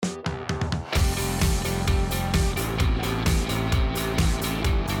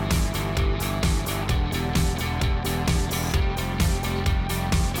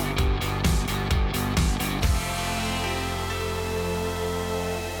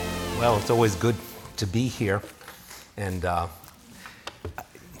Well, it's always good to be here. And, I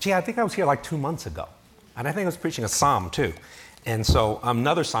think I was here like 2 months ago. And I think I was preaching a psalm, too. And so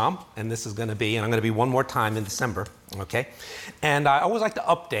another psalm, and this is going to be, and I'm going to be one more time in December, okay? And I always like to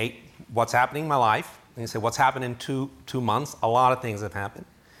update what's happening in my life. And you say, what's happened in two months? A lot of things have happened.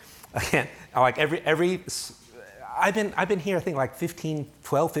 Again, like I've been here, I think, like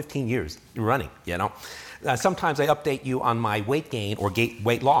 12, 15 years running, you know? Sometimes I update you on my weight gain or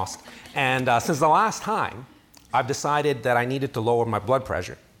weight loss. And since the last time, I've decided that I needed to lower my blood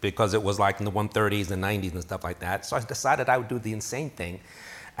pressure because it was like in the 130s and 90s and stuff like that. So I decided I would do the insane thing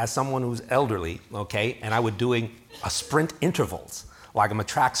as someone who's elderly, okay? And I would doing a sprint intervals, like I'm a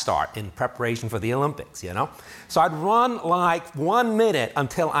track star in preparation for the Olympics, you know? So I'd run like 1 minute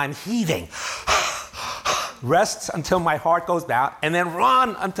until I'm heaving, rest until my heart goes down, and then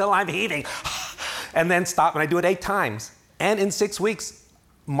run until I'm heaving, and then stop, and I do it 8 times. And in 6 weeks,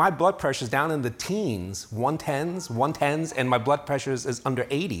 my blood pressure is down in the teens, 110s, and my blood pressure is under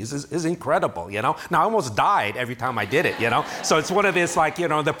 80s. Is incredible, you know? Now, I almost died every time I did it, you know? So it's one of this, like, you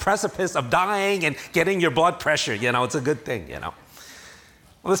know, the precipice of dying and getting your blood pressure, you know? It's a good thing, you know?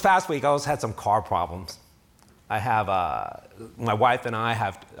 Well, this past week, I also had some car problems. I have, my wife and I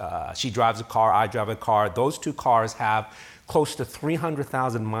have, she drives a car, I drive a car. Those 2 cars have close to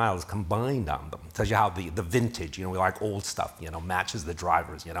 300,000 miles combined on them. Tells you how the vintage, you know, we like old stuff, you know, matches the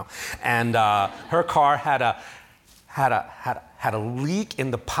drivers, you know. And her car had a leak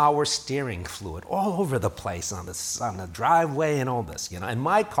in the power steering fluid all over the place on the driveway and all this, you know. And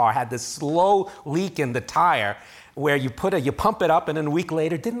my car had this slow leak in the tire where you pump it up, and then a week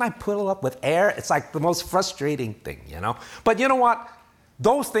later, didn't I pull it up with air? It's like the most frustrating thing, you know. But you know what?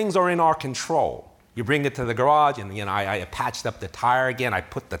 Those things are in our control. You bring it to the garage, and you know, I patched up the tire again. I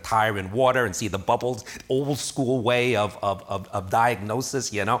put the tire in water and see the bubbles, old school way of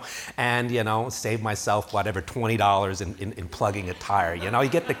diagnosis, you know, and you know, save myself whatever $20 in plugging a tire. You know, you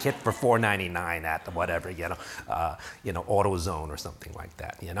get the kit for $4.99 at the whatever, you know, AutoZone or something like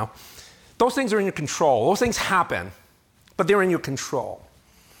that. You know, those things are in your control. Those things happen, but they're in your control.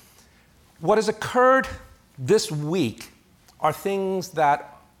 What has occurred this week are things that,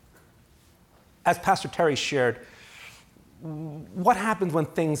 as Pastor Terry shared, what happens when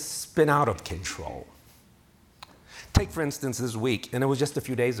things spin out of control? Take, for instance, this week, and it was just a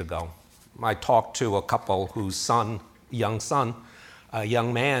few days ago, I talked to a couple whose a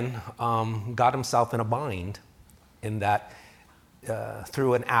young man, got himself in a bind in that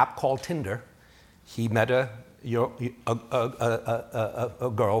through an app called Tinder, he met a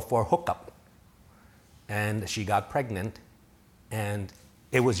girl for a hookup, and she got pregnant, and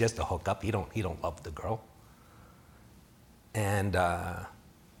it was just a hookup. He don't love the girl. And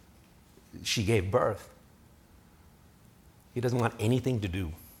she gave birth. He doesn't want anything to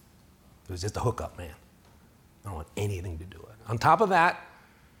do. It was just a hookup, man. I don't want anything to do it. On top of that,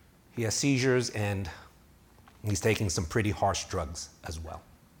 he has seizures and he's taking some pretty harsh drugs as well.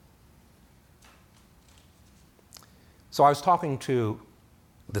 So I was talking to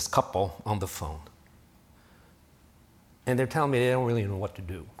this couple on the phone. And they're telling me they don't really know what to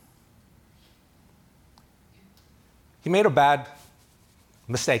do. He made a bad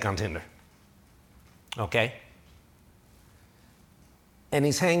mistake on Tinder, okay? And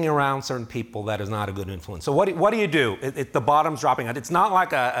he's hanging around certain people that is not a good influence. So what do you do? The bottom's dropping out. It's not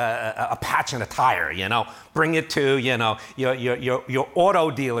like a patch in a tire, you know? Bring it to, you know, your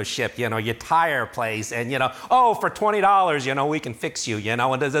auto dealership, you know, your tire place, and, you know, oh, for $20, you know, we can fix you, you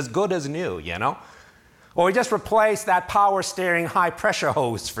know, and it's as good as new, you know? Or we just replace that power steering high pressure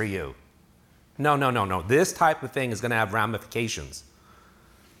hose for you. No. This type of thing is going to have ramifications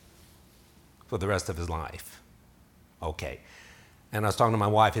for the rest of his life. Okay. And I was talking to my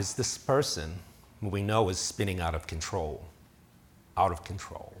wife, is this person who we know is spinning out of control? Out of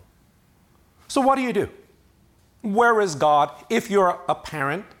control. So what do you do? Where is God? If you're a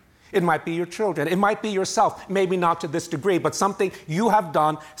parent, it might be your children. It might be yourself. Maybe not to this degree, but something you have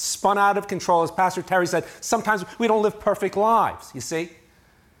done, spun out of control. As Pastor Terry said, sometimes we don't live perfect lives, you see?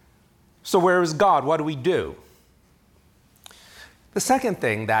 So where is God? What do we do? The second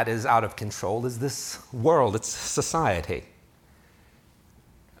thing that is out of control is this world. It's society.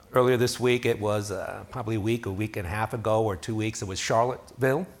 Earlier this week, it was probably a week and a half ago, or 2 weeks, it was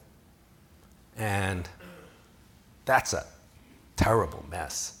Charlottesville. And that's a terrible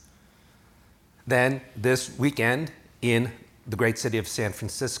mess. Then this weekend in the great city of San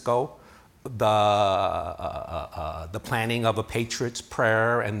Francisco, the planning of a Patriots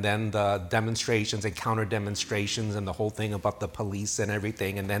prayer, and then the demonstrations and counter demonstrations and the whole thing about the police and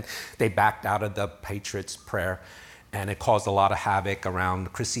everything, and then they backed out of the Patriots prayer. And it caused a lot of havoc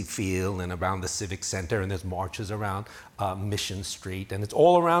around Chrissy Field and around the Civic Center, and there's marches around Mission Street, and it's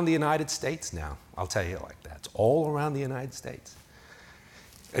all around the United States now. I'll tell you like that. It's all around the United States.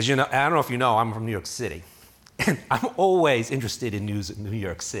 As you know, I don't know if you know, I'm from New York City, and I'm always interested in news in New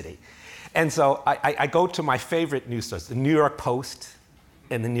York City. And so I go to my favorite news source, the New York Post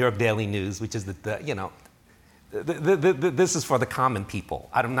and the New York Daily News, which is this is for the common people.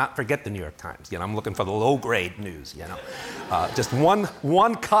 I do not forget the New York Times. I'm looking for the low-grade news. Just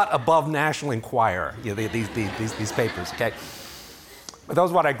one cut above National Enquirer. These papers. Okay, but that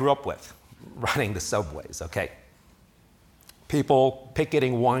was what I grew up with, riding the subways. Okay, people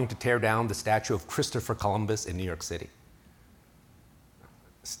picketing, wanting to tear down the statue of Christopher Columbus in New York City.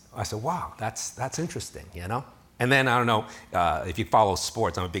 I said, "Wow, that's interesting." And then I don't know if you follow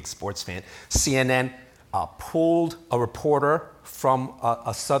sports. I'm a big sports fan. CNN. Pulled a reporter from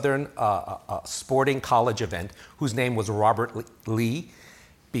a Southern sporting college event whose name was Robert Lee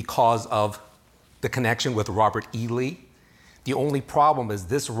because of the connection with Robert E. Lee. The only problem is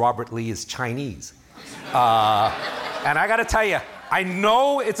this Robert Lee is Chinese. And I got to tell you, I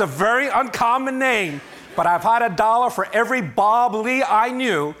know it's a very uncommon name, but I've had $1 for every Bob Lee I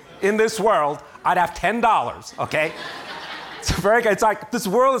knew in this world. I'd have $10, okay? It's very good. It's like this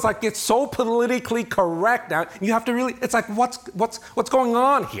world is like it's so politically correct now. You have to really. It's like what's going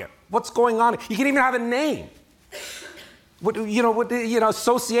on here? What's going on? You can't even have a name.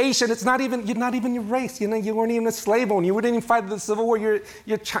 Association. It's not even. You're not even your race. You weren't even a slave owner. You wouldn't even fight the Civil War. You're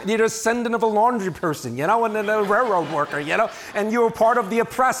a descendant of a laundry person. And then a railroad worker. And you were part of the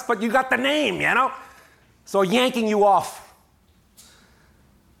oppressed, but you got the name. So yanking you off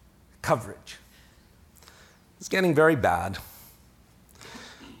coverage. It's getting very bad.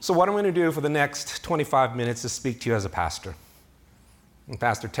 So what I'm going to do for the next 25 minutes is speak to you as a pastor. And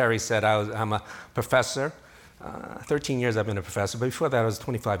Pastor Terry said I'm a professor. 13 years I've been a professor, but before that I was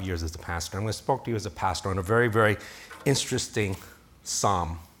 25 years as a pastor. I'm going to speak to you as a pastor on a very, very interesting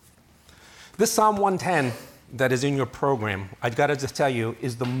psalm. This Psalm 110 that is in your program, I've got to just tell you,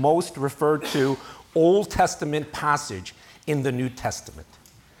 is the most referred to Old Testament passage in the New Testament.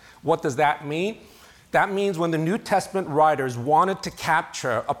 What does that mean? That means when the New Testament writers wanted to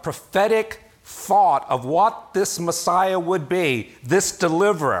capture a prophetic thought of what this Messiah would be, this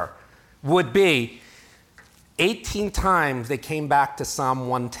deliverer would be, 18 times they came back to Psalm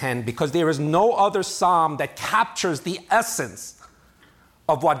 110 because there is no other psalm that captures the essence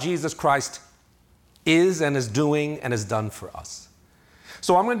of what Jesus Christ is and is doing and has done for us.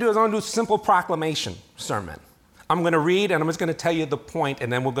 So what I'm going to do a simple proclamation sermon. I'm going to read, and I'm just going to tell you the point,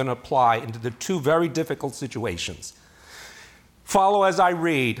 and then we're going to apply into the two very difficult situations. Follow as I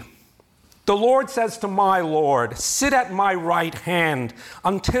read. The Lord says to my Lord, sit at my right hand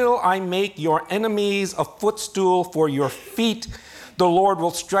until I make your enemies a footstool for your feet. The Lord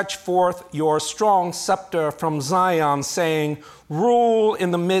will stretch forth your strong scepter from Zion, saying, rule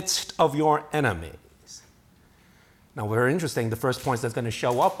in the midst of your enemies. Now, very interesting. The first point that's going to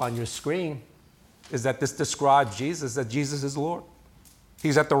show up on your screen is that this describes Jesus, that Jesus is Lord.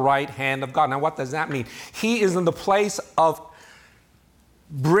 He's at the right hand of God. Now, what does that mean? He is in the place of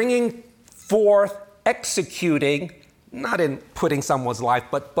bringing forth, executing, not in putting someone's life,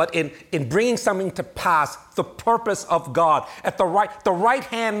 but in bringing something to pass, the purpose of God, at the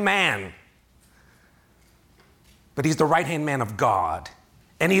right-hand man. But he's the right-hand man of God,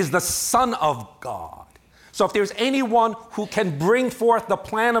 and he's the Son of God. So if there's anyone who can bring forth the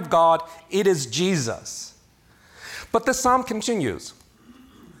plan of God, it is Jesus. But the psalm continues.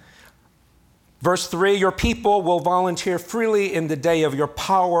 Verse 3, your people will volunteer freely in the day of your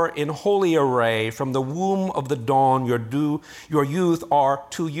power in holy array. From the womb of the dawn, your youth are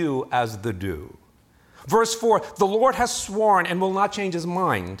to you as the dew. Verse 4, the Lord has sworn and will not change his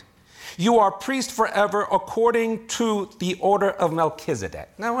mind. You are priest forever according to the order of Melchizedek.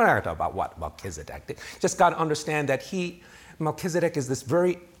 Now, we're not going to talk about what Melchizedek. Just got to understand that Melchizedek is this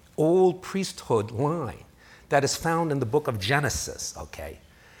very old priesthood line that is found in the book of Genesis, okay?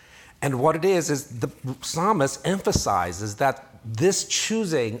 And what it is the psalmist emphasizes that this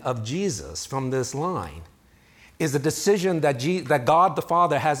choosing of Jesus from this line is a decision that God the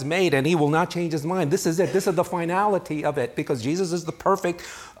Father has made, and he will not change his mind. This is it. This is the finality of it, because Jesus is the perfect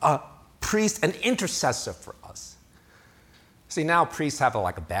priest and intercessor for us. See, now priests have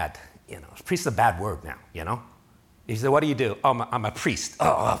a bad, priest is a bad word now, You say, what do you do? Oh, I'm a priest.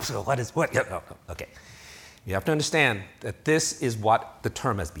 So what? Okay. You have to understand that this is what the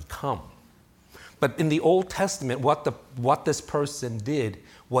term has become. But in the Old Testament, what this person did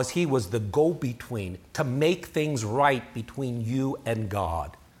was he was the go-between to make things right between you and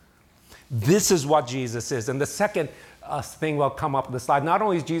God. This is what Jesus is. And the second thing will come up on the slide. Not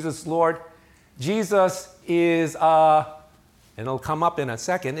only is Jesus Lord, Jesus is, and it'll come up in a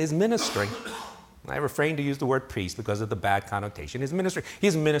second, is ministering. I refrain to use the word priest because of the bad connotation. He's ministering.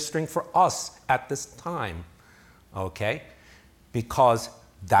 He's ministering for us at this time, okay? Because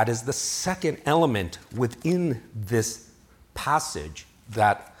that is the second element within this passage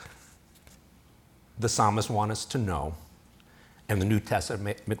that the psalmist wants us to know and the New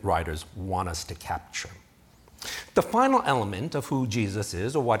Testament writers want us to capture. The final element of who Jesus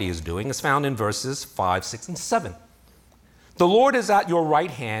is or what he is doing is found in verses 5, 6, and 7. The Lord is at your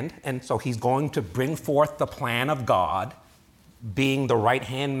right hand, and so he's going to bring forth the plan of God, being the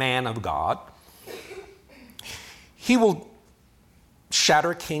right-hand man of God. He will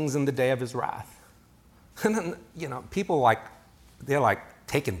shatter kings in the day of his wrath. And then, people they're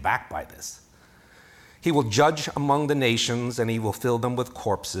taken back by this. He will judge among the nations, and he will fill them with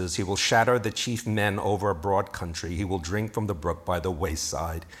corpses. He will shatter the chief men over a broad country. He will drink from the brook by the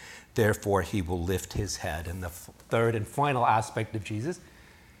wayside. Therefore, he will lift his head. And the third and final aspect of Jesus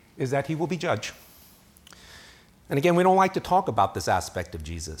is that he will be judge. And again, we don't like to talk about this aspect of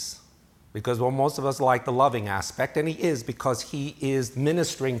Jesus because most of us like the loving aspect, and he is, because he is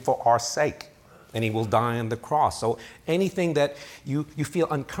ministering for our sake, and he will die on the cross. So anything that you feel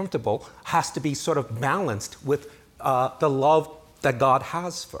uncomfortable has to be sort of balanced with the love that God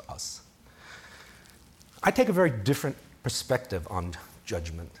has for us. I take a very different perspective on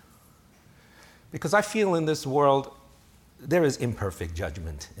judgment because I feel in this world there is imperfect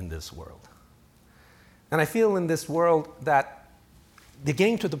judgment in this world. And I feel in this world that they're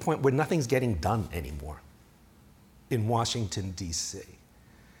getting to the point where nothing's getting done anymore in Washington, D.C.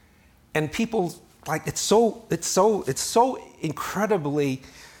 And people, it's so incredibly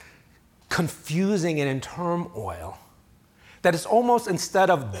confusing and in turmoil that it's almost, instead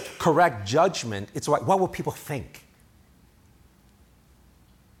of correct judgment, it's like, what will people think?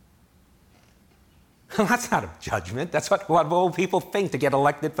 That's not a judgment. That's what will people think to get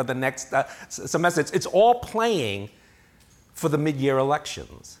elected for the next semester. It's all playing for the mid-year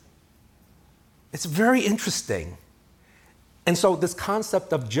elections. It's very interesting. And so this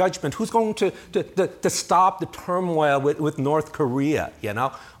concept of judgment, who's going to stop the turmoil with North Korea,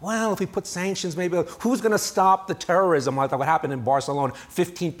 Well, if we put sanctions, maybe, who's going to stop the terrorism like what happened in Barcelona?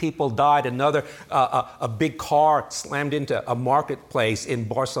 15 people died. A big car slammed into a marketplace in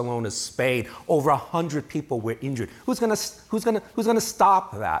Barcelona, Spain. Over 100 people were injured. Who's going to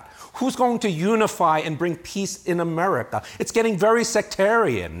stop that? Who's going to unify and bring peace in America? It's getting very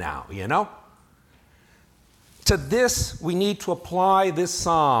sectarian now, To this, we need to apply this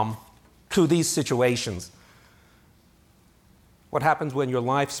psalm to these situations. What happens when your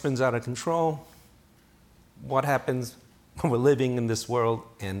life spins out of control? What happens when we're living in this world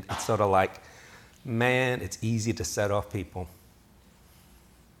and it's sort of like, man, it's easy to set off people.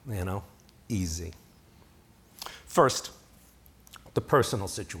 Easy. First, the personal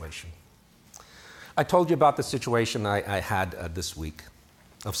situation. I told you about the situation I had this week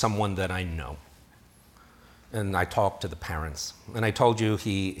of someone that I know. And I talked to the parents. And I told you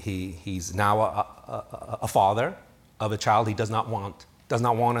he's now a father of a child he does not want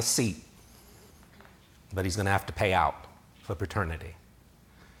to see. But he's going to have to pay out for paternity.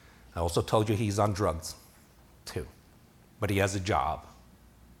 I also told you he's on drugs, too. But he has a job.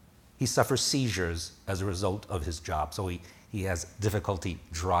 He suffers seizures as a result of his job. So he has difficulty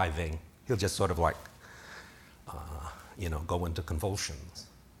driving. He'll just sort of go into convulsions.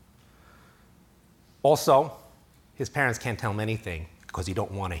 Also, his parents can't tell him anything because he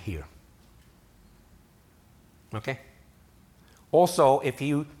don't want to hear. Okay? Also, if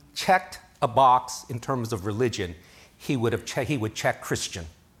you checked a box in terms of religion, he would check Christian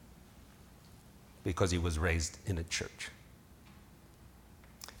because he was raised in a church.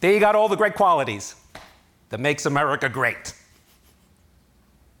 There you got all the great qualities that makes America great.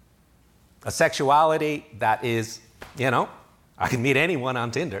 A sexuality that is, I can meet anyone on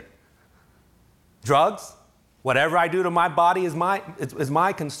Tinder. Drugs, whatever I do to my body is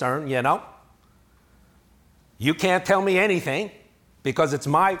my concern, You can't tell me anything because it's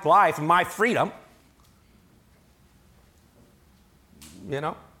my life and my freedom,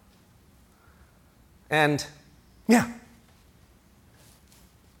 And,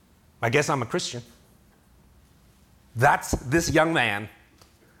 I guess I'm a Christian. That's this young man.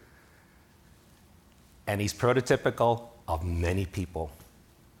 And he's prototypical of many people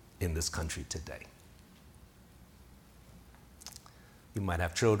in this country today. You might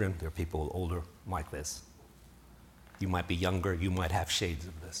have children. There are people older like this. You might be younger. You might have shades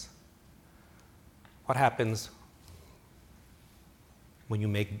of this. What happens when you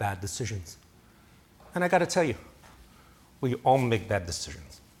make bad decisions. And I got to tell you, we all make bad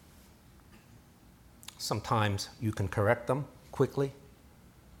decisions. Sometimes you can correct them quickly.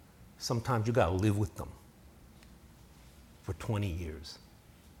 Sometimes you got to live with them for 20 years.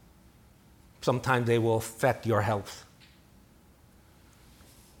 Sometimes they will affect your health.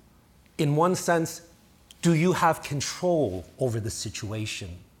 In one sense, do you have control over the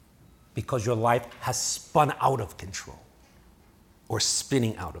situation because your life has spun out of control or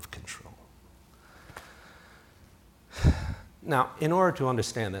spinning out of control? Now, in order to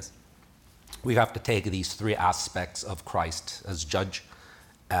understand this, we have to take these three aspects of Christ as judge,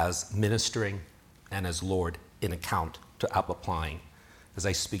 as ministering, and as Lord in account to applying as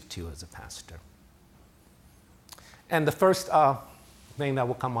I speak to you as a pastor. And the first thing that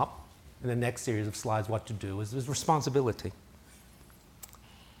will come up in the next series of slides, what to do, is responsibility.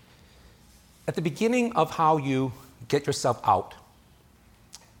 At the beginning of how you get yourself out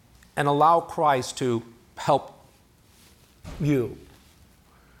and allow Christ to help you,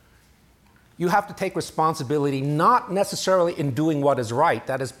 you have to take responsibility, not necessarily in doing what is right,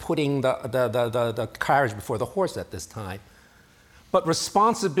 that is putting the carriage before the horse at this time, but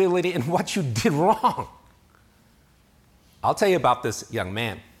responsibility in what you did wrong. I'll tell you about this young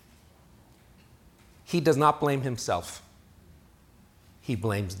man. He does not blame himself. He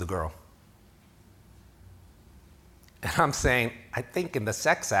blames the girl. And I'm saying, I think in the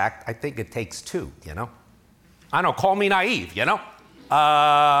sex act, I think it takes two, you know? I don't know, call me naive, you know?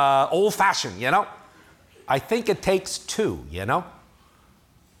 Old-fashioned, you know? I think it takes two, you know?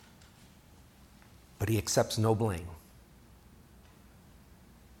 But he accepts no blame.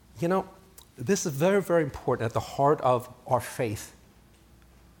 You know, this is very, very important at the heart of our faith.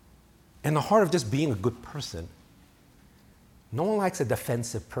 And the heart of just being a good person. No one likes a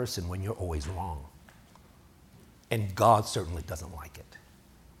defensive person when you're always wrong. And God certainly doesn't like it.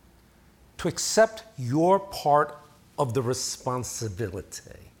 To accept your part of the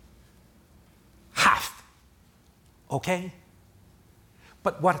responsibility. Half. Okay?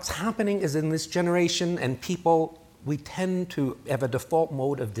 But what's happening is in this generation and people, we tend to have a default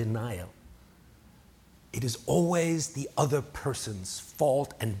mode of denial. It is always the other person's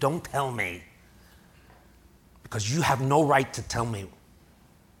fault, and don't tell me, because you have no right to tell me.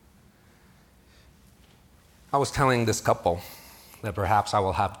 I was telling this couple that perhaps I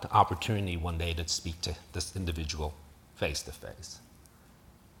will have the opportunity one day to speak to this individual face to face.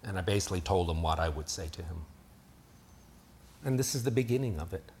 And I basically told him what I would say to him. And this is the beginning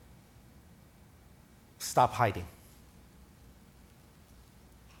of it. Stop hiding.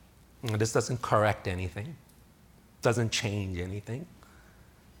 And this doesn't correct anything, doesn't change anything.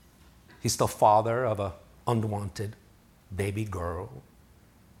 He's still father of an unwanted baby girl.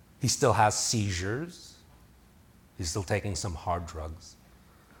 He still has seizures. He's still taking some hard drugs.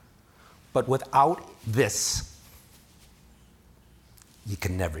 But without this, you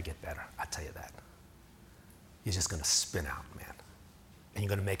can never get better, I'll tell you that. You're just going to spin out, man. And you're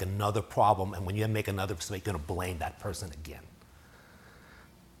going to make another problem, and when you make another mistake, you're going to blame that person again.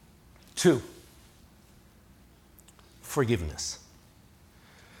 2, forgiveness.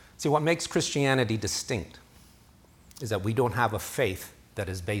 See, what makes Christianity distinct is that we don't have a faith that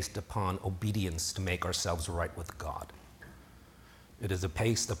is based upon obedience to make ourselves right with God. It is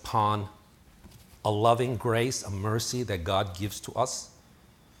based upon a loving grace, a mercy that God gives to us,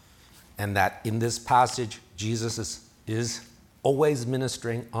 and that in this passage, Jesus is always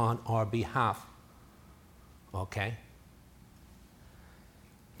ministering on our behalf. Okay?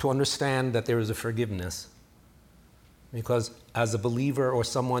 To understand that there is a forgiveness. Because as a believer or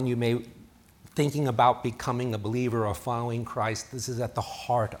someone you may thinking about becoming a believer or following Christ, this is at the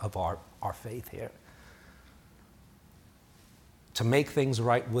heart of our faith here. To make things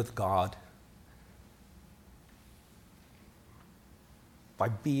right with God by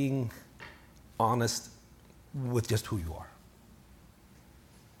being honest with just who you are.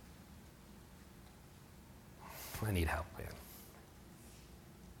 I need help, man.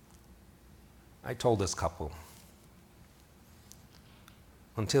 I told this couple,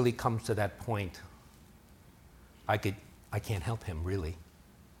 until he comes to that point, I can't help him really.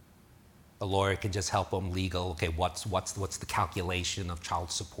 A lawyer can just help him legal. Okay, what's the calculation of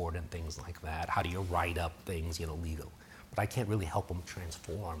child support and things like that? How do you write up things, legal? But I can't really help him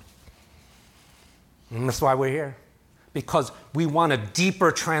transform. And that's why we're here, because we want a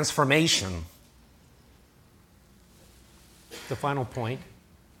deeper transformation. The final point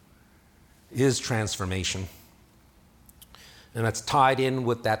is transformation. And that's tied in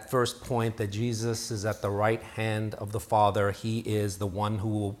with that first point that Jesus is at the right hand of the Father. He is the one who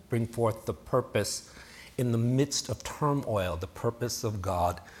will bring forth the purpose in the midst of turmoil, the purpose of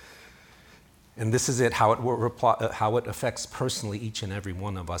God. And this is it, how it affects personally each and every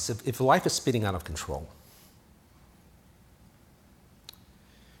one of us. If life is spinning out of control,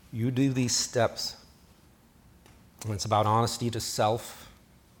 you do these steps, and it's about honesty to self,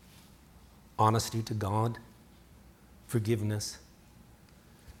 honesty to God, forgiveness,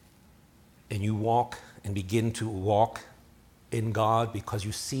 and you walk and begin to walk in God because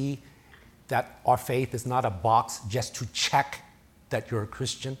you see that our faith is not a box just to check that you're a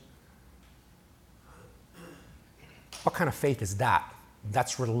Christian. What kind of faith is that?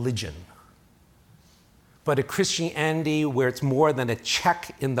 That's religion. But a Christianity where it's more than a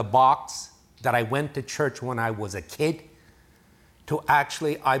check in the box that I went to church when I was a kid, to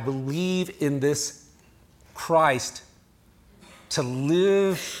actually, I believe in this Christ to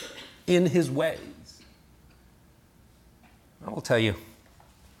live in his ways. I will tell you,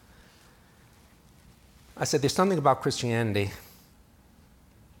 I said there's something about Christianity.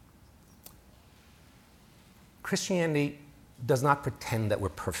 Christianity does not pretend that we're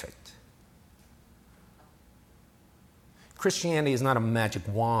perfect. Christianity is not a magic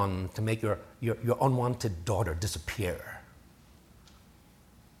wand to make your unwanted daughter disappear,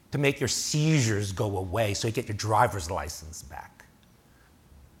 to make your seizures go away so you get your driver's license back.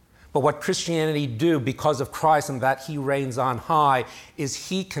 But what Christianity do, because of Christ and that he reigns on high, is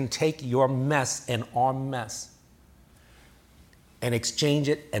he can take your mess and our mess and exchange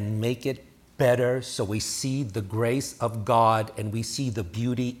it and make it better, so we see the grace of God and we see the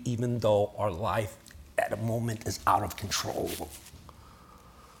beauty even though our life at a moment is out of control.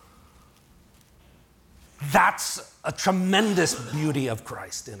 That's a tremendous beauty of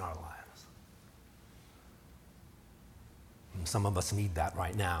Christ in our lives. And some of us need that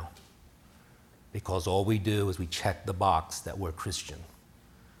right now because all we do is we check the box that we're Christian.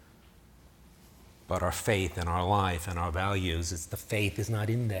 But our faith and our life and our values, the faith is not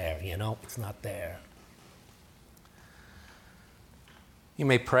in there, it's not there. You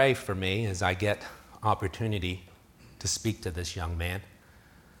may pray for me as I get opportunity to speak to this young man.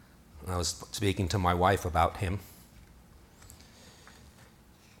 I was speaking to my wife about him.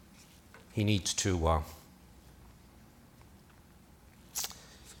 He needs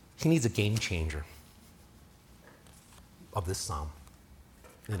a game changer of this psalm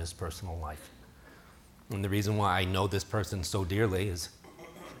in his personal life. And the reason why I know this person so dearly is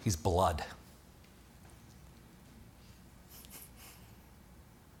he's blood.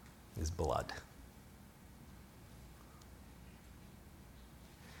 His blood.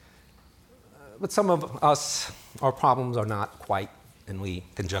 But some of us, our problems are not quite, and we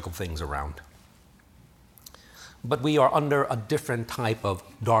can juggle things around. But we are under a different type of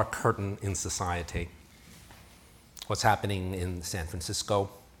dark curtain in society. What's happening in San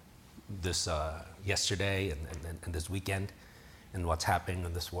Francisco this yesterday and this weekend, and what's happening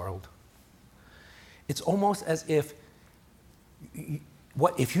in this world. It's almost as if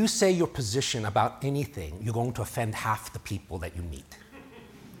if you say your position about anything, you're going to offend half the people that you meet.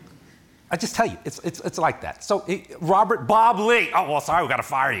 I just tell you, it's like that. So Bob Lee, oh, well, sorry, we got to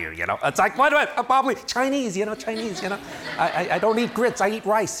fire you, It's like, wait, Bob Lee, Chinese, Chinese, I don't eat grits, I eat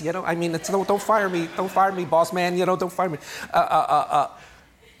rice, I mean, don't fire me, boss man, don't fire me.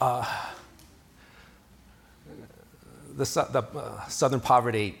 The Southern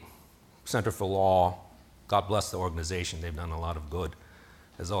Poverty Center for Law, God bless the organization, they've done a lot of good,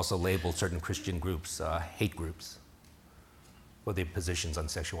 has also labeled certain Christian groups hate groups for their positions on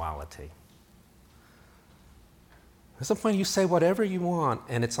sexuality. At some point you say whatever you want,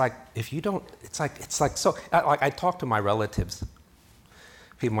 and it's like, if you don't, it's like so, like I talk to my relatives,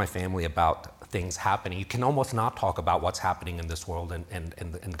 people in my family about things happening. You can almost not talk about what's happening in this world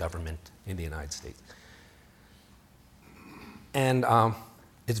and government in the United States. And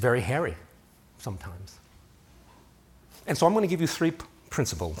it's very hairy sometimes. And so I'm going to give you 3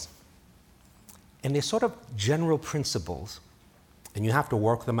 principles. And they're sort of general principles, and you have to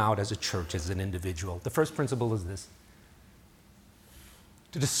work them out as a church, as an individual. The first principle is this: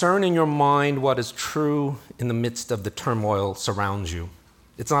 to discern in your mind what is true in the midst of the turmoil surrounds you.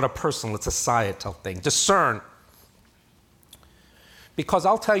 It's not a personal, it's a societal thing. Discern. Because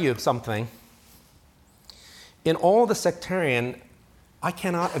I'll tell you something. In all the sectarian, I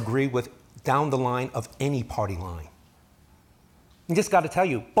cannot agree with down the line of any party line. I just got to tell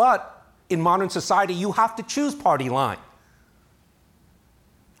you. But in modern society, you have to choose party line.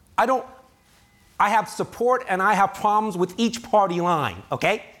 I have support and I have problems with each party line,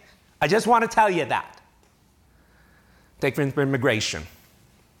 okay? I just want to tell you that. Take for instance, immigration.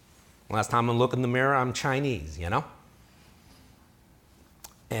 Last time I look in the mirror, I'm Chinese,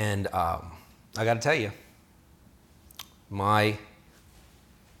 And I got to tell you, my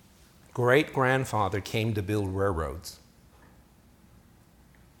great-grandfather came to build railroads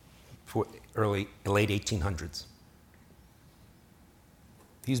for late 1800s.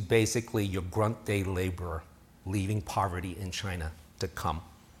 He's basically your grunt day laborer leaving poverty in China to come.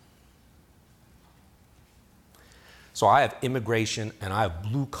 So I have immigration and I have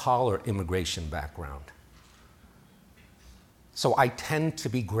blue-collar immigration background. So I tend to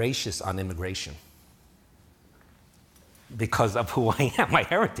be gracious on immigration because of who I am, my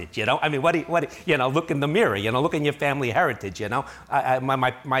heritage, you know? I mean, look in the mirror, look in your family heritage,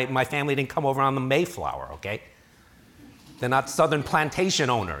 my family didn't come over on the Mayflower, okay? They're not Southern plantation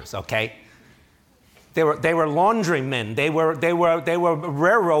owners, okay? They were laundrymen. They were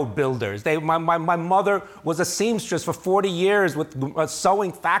railroad builders. My mother was a seamstress for 40 years with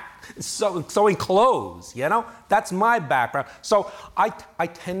sewing clothes. That's my background. So I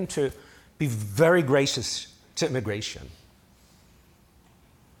tend to be very gracious to immigration.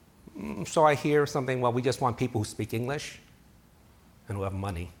 So I hear something. Well, we just want people who speak English and who have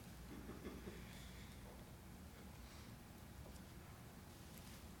money.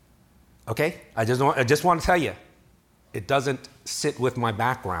 Okay? I just want to tell you, it doesn't sit with my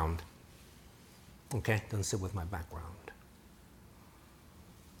background. Okay? It doesn't sit with my background.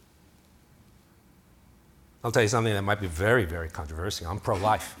 I'll tell you something that might be very, very controversial. I'm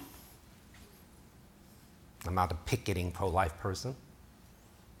pro-life. I'm not a picketing pro-life person,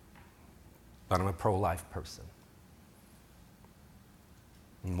 but I'm a pro-life person.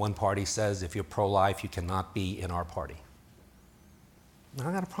 And one party says if you're pro-life, you cannot be in our party. I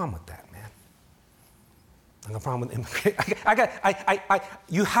got a problem with that, man. I got a problem with immigration.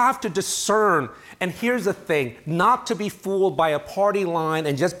 You have to discern. And here's the thing, not to be fooled by a party line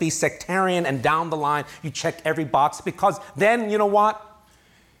and just be sectarian and down the line, you check every box, because then, you know what?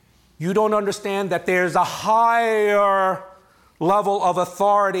 You don't understand that there's a higher level of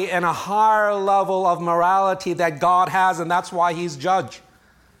authority and a higher level of morality that God has, and that's why he's judge.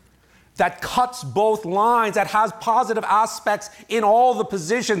 That cuts both lines, that has positive aspects in all the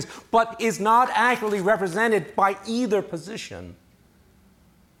positions, but is not accurately represented by either position.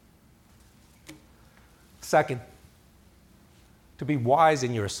 Second, to be wise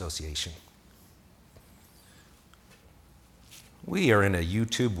in your association. We are in a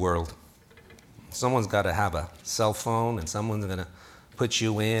YouTube world. Someone's got to have a cell phone, and someone's going to put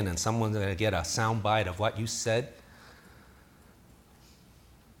you in, and someone's going to get a soundbite of what you said.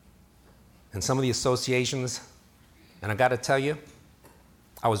 And some of the associations, and I got to tell you,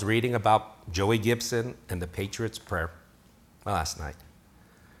 I was reading about Joey Gibson and the Patriots' prayer last night.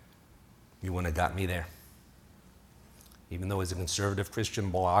 You wouldn't have got me there. Even though he's a conservative Christian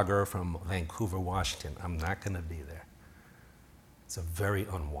blogger from Vancouver, Washington, I'm not going to be there. It's a very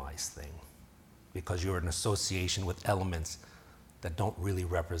unwise thing because you're in association with elements that don't really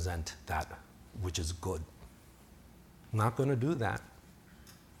represent that which is good. I'm not going to do that.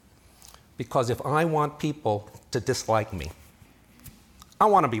 Because if I want people to dislike me, I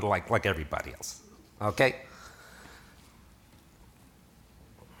want to be like everybody else, okay?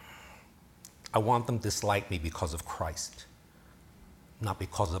 I want them to dislike me because of Christ, not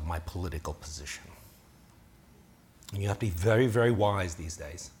because of my political position. And you have to be very, very wise these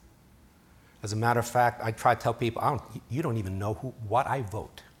days. As a matter of fact, I try to tell people, you don't even know what I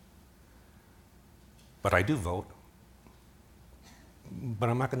vote. But I do vote. But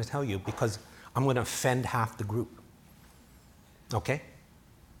I'm not going to tell you because I'm going to offend half the group. Okay?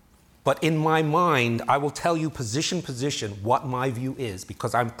 But in my mind, I will tell you position, what my view is,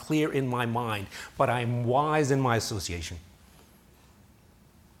 because I'm clear in my mind, but I'm wise in my association.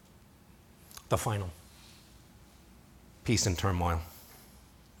 The final. Peace and turmoil.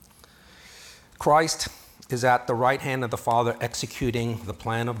 Christ is at the right hand of the Father executing the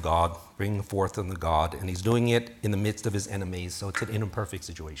plan of God, bringing forth unto God, and he's doing it in the midst of his enemies, so it's an imperfect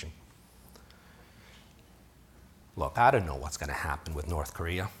situation. Look, I don't know what's going to happen with North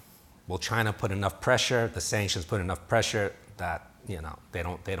Korea. Will China put enough pressure, the sanctions put enough pressure that,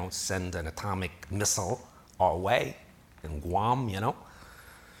 they don't send an atomic missile our way in Guam,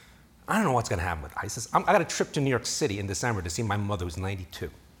 I don't know what's going to happen with ISIS. I got a trip to New York City in December to see my mother, who's 92.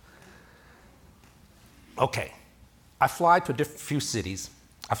 Okay, I fly to a few cities.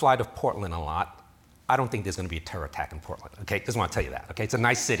 I fly to Portland a lot. I don't think there's going to be a terror attack in Portland. Okay, just want to tell you that. Okay, it's a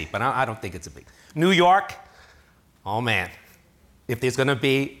nice city, but I don't think it's a big. New York, oh man, if there's going to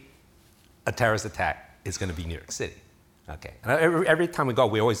be a terrorist attack, it's going to be New York City. Okay, and every time we go,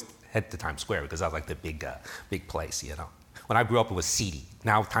 we always head to Times Square because that's like the big place, When I grew up, it was seedy.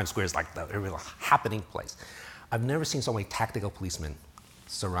 Now Times Square is like the real happening place. I've never seen so many tactical policemen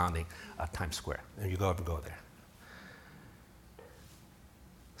surrounding Times Square. And you go there.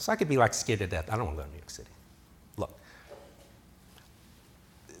 So I could be like scared to death. I don't want to go to New York City. Look,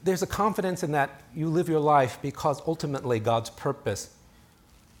 there's a confidence in that you live your life because ultimately God's purpose,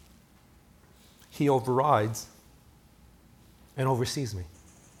 He overrides and oversees me.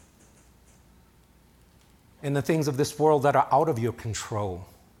 And the things of this world that are out of your control,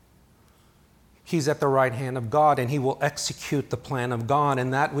 He's at the right hand of God, and He will execute the plan of God.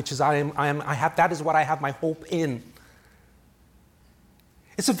 And that which is that is what I have my hope in.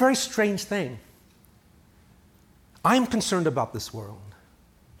 It's a very strange thing. I'm concerned about this world,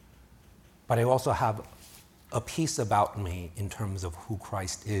 but I also have a peace about me in terms of who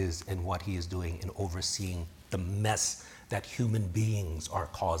Christ is and what He is doing in overseeing the mess that human beings are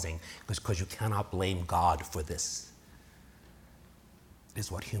causing, because you cannot blame God for this. It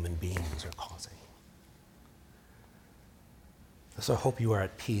is what human beings are causing. So I hope you are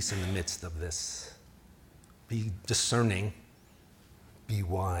at peace in the midst of this. Be discerning, be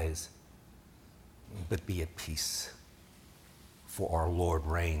wise, but be at peace, for our Lord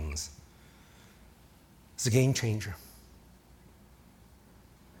reigns. It's a game changer,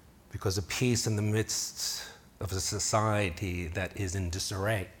 because of peace in the midst of a society that is in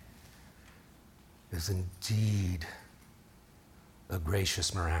disarray is indeed a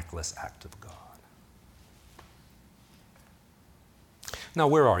gracious, miraculous act of God. Now,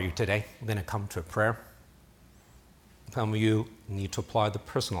 where are you today? I'm going to come to a prayer. Some of you need to apply the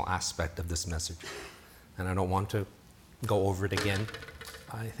personal aspect of this message, and I don't want to go over it again.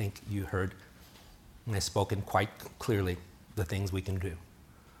 I think you heard, and I've spoken quite clearly the things we can do.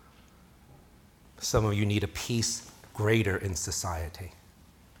 Some of you need a peace greater in society.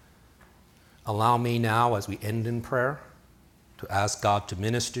 Allow me now, as we end in prayer, to ask God to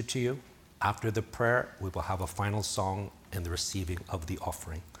minister to you. After the prayer, we will have a final song and the receiving of the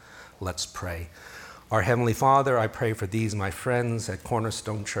offering. Let's pray. Our Heavenly Father, I pray for these, my friends at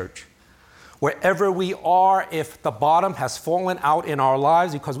Cornerstone Church. Wherever we are, if the bottom has fallen out in our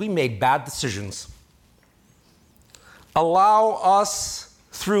lives because we made bad decisions, allow us,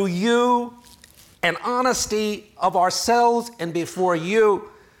 through you and honesty of ourselves and before you,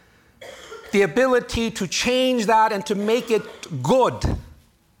 the ability to change that and to make it good.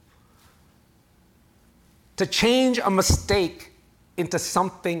 To change a mistake into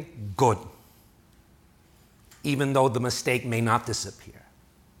something good, even though the mistake may not disappear.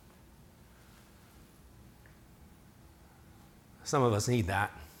 Some of us need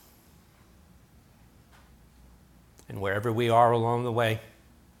that. And wherever we are along the way,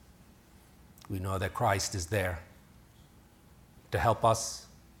 we know that Christ is there to help us,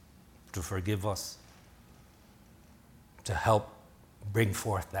 to forgive us, to help bring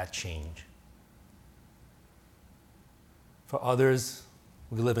forth that change. For others,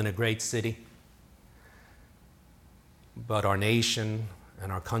 we live in a great city, but our nation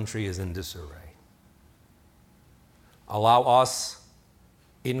and our country is in disarray. Allow us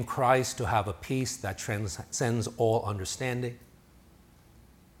in Christ to have a peace that transcends all understanding,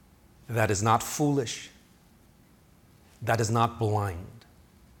 that is not foolish, that is not blind,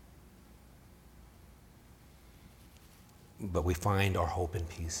 but we find our hope and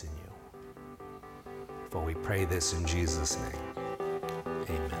peace in you. For we pray this in Jesus' name.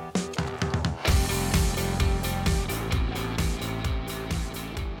 Amen.